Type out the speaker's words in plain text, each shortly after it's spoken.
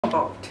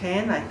about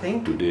 10, I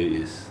think. Today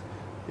is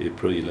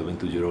April 11,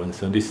 2001.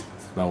 So this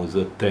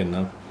Schnauzer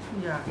 10,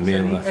 yeah,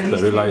 male,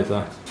 sterilized,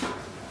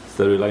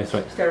 sterilized,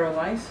 right?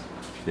 Sterilized.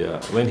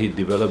 Yeah. When he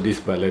developed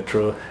this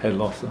bilateral hair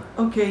loss.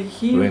 Okay,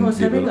 he was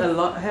having a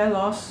lot hair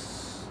loss.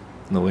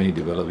 No, when he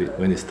developed it,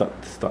 when he start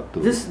to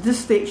this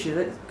stage,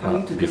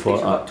 coming to this before,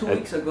 stage about 2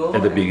 weeks ago.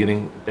 At the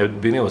beginning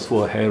it was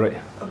full of hair, right?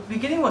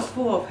 Beginning was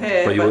full of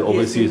hair. But you were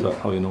overseas,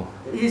 how you know?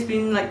 He's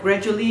been like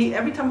gradually,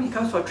 every time he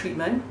comes for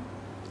treatment,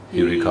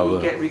 he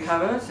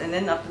recovers, and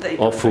then after that he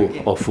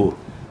awful.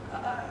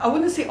 I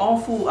wouldn't say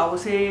awful. I would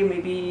say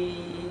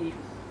maybe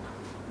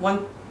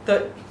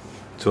 1/3.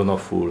 So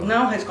not full.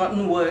 Now has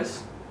gotten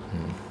worse.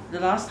 The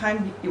last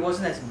time he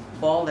wasn't as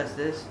bald as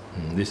this.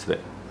 This that.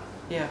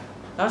 Yeah.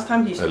 Last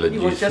time he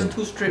was just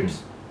 2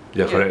 strips.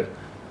 Yeah, correct.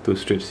 2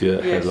 strips here,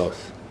 yes. hair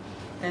loss.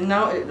 And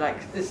now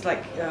it's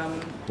like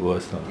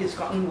worse. It's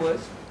gotten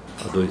worse.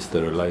 Although it's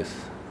sterilized.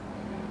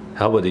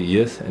 How about the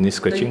ears? Any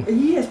scratching?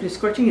 He has been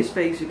scratching his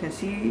face. You can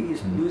see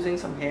he's losing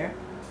some hair.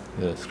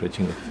 Yeah,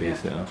 scratching the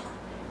face. Yeah.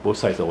 Both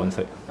sides or one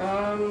side?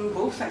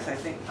 Both sides, I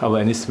think. How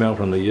about any smell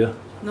from the ear?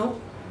 No.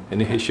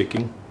 Any head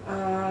shaking?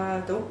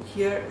 Don't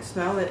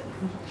smell it,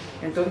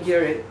 and don't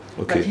hear it.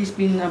 Okay. But he's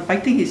been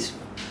biting his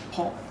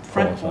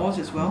front paws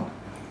as well.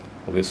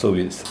 Okay, so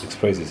we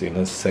express his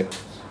inner sac.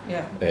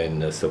 Yeah.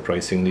 And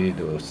surprisingly,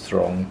 the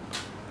strong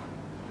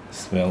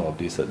smell of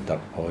this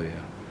duck oil. Yeah.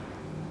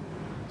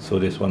 So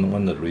this one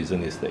of the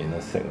reason is the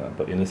inner sac,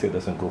 but inner sac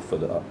doesn't go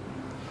further up.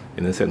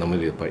 Inner sac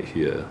normally bite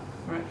here,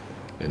 right,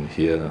 and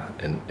here,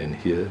 and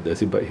here. Does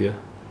he bite here?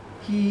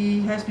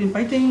 He has been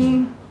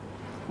biting.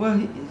 Well,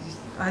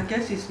 I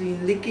guess he's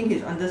been licking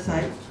his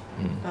underside,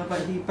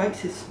 but he bites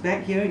his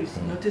back here. You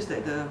notice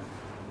that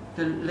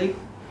the leg.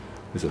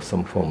 Is there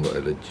some form of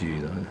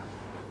allergy?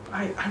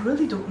 I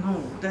really don't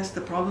know. That's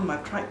the problem.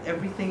 I've tried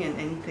everything and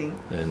anything.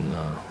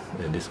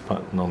 And this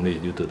part normally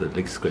due to the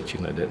leg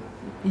scratching like that.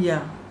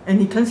 Yeah, and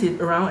he turns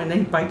it around and then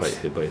he bites.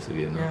 He bites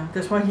again. Yeah,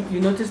 that's why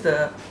you notice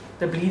the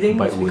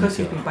bleeding is because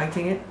he's been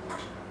biting it.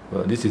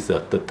 Well, this is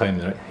the 3rd time,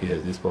 right? He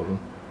has this problem.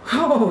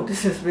 Oh,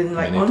 this has been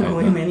like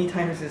ongoing many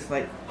times. It's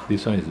like.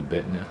 This one is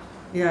bad, yeah.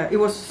 Yeah, it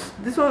was.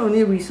 This one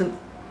only recent.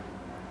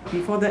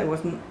 Before that, it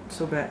wasn't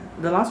so bad.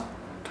 The last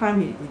time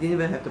he didn't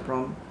even have the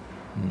problem.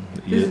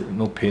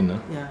 No pain, huh?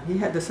 Yeah, he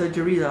had the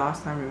surgery the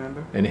last time,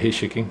 remember? Any head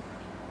shaking?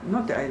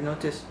 Not that I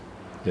noticed.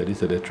 Yeah, this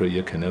is a lateral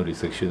ear canal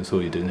resection, so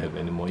he didn't have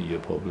any more ear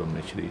problem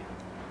actually.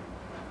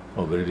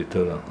 Or very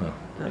little.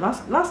 The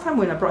last time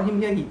when I brought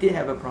him here, he did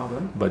have a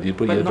problem. But you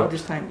put but ear not drops?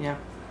 This time, yeah.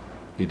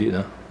 He did,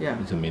 huh? Yeah.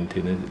 It's a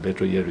maintenance,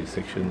 lateral ear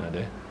resection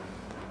there.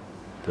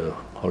 The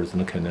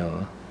horizontal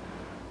canal.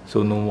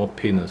 So no more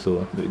pain.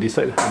 So this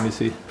side, let me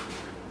see.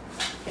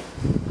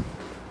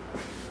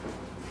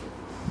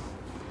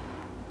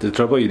 The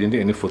trouble, you didn't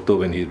take any photo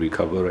when he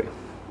recovered,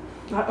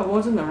 right? I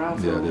wasn't around,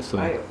 so yeah, that's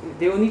why.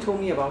 they only told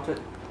me about it.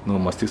 No,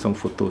 must take some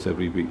photos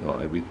every week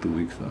or every 2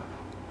 weeks.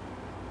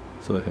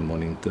 So I can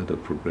monitor the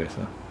progress.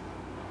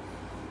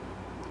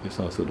 This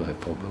also don't have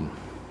problem.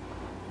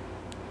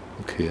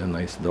 Okay, a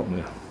nice dog.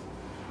 Yeah.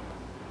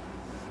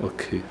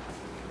 Okay.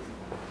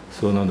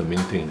 So now the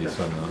main thing is this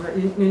one.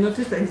 You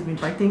notice that he's been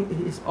biting,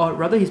 or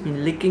rather he's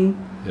been licking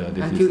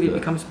until it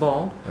becomes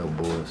bald.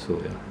 Elbow,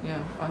 so yeah.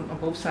 Yeah, on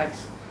both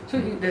sides. So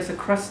there's a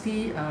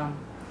crusty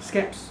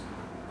scabs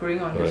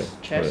growing on his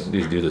chest. Right.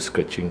 This is due to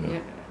scratching. Yeah.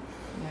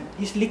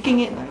 He's licking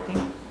it, I think.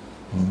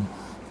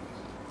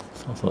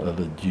 Sounds like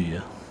allergy.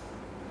 Yeah.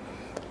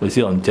 Is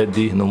he on Jet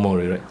D? No more,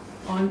 right?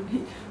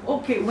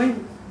 Okay,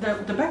 when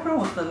the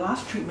background was the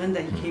last treatment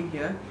that he came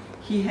here,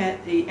 he had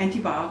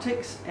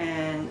antibiotics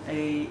and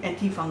a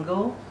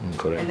antifungal,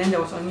 and then there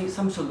was only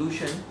some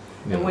solution.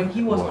 Yeah, and when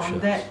he was on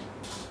that,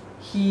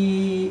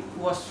 he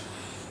was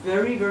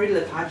very, very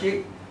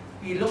lethargic.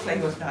 He looked like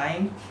he was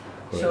dying.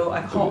 Right. So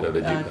I called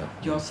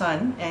your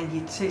son, and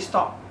he said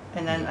stop,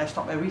 and then I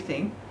stopped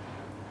everything.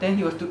 Then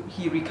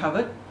he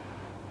recovered.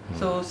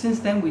 So since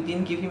then we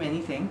didn't give him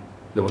anything.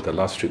 That was the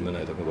last treatment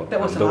I talked about. That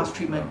was the last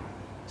treatment.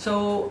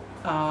 So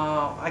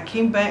I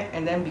came back,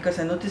 and then because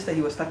I noticed that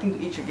he was starting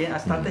to itch again, I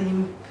started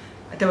him.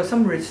 There was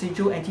some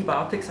residual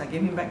antibiotics. I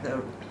gave him back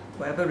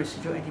whatever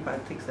residual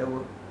antibiotics there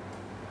were.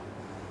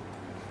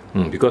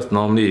 Because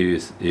normally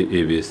if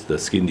it's the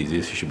skin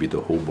disease, it should be the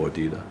whole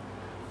body,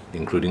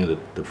 including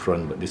the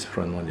front. But this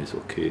front one is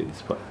okay.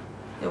 This part.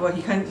 Yeah, well,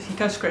 he can't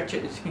scratch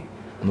it. You see.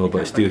 No,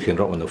 but still he can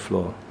rub on the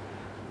floor.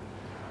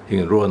 He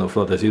can roll on the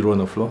floor. Does he roll on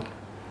the floor?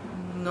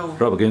 No.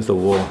 Rub against the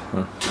wall.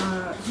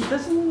 He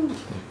doesn't.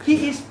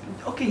 He is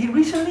okay. He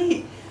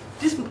recently,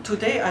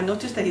 today I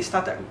noticed that he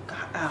started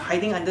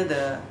hiding under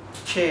the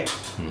chair.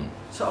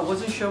 So I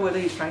wasn't sure whether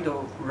he's trying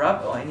to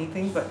rub or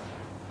anything, but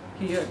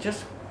he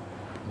just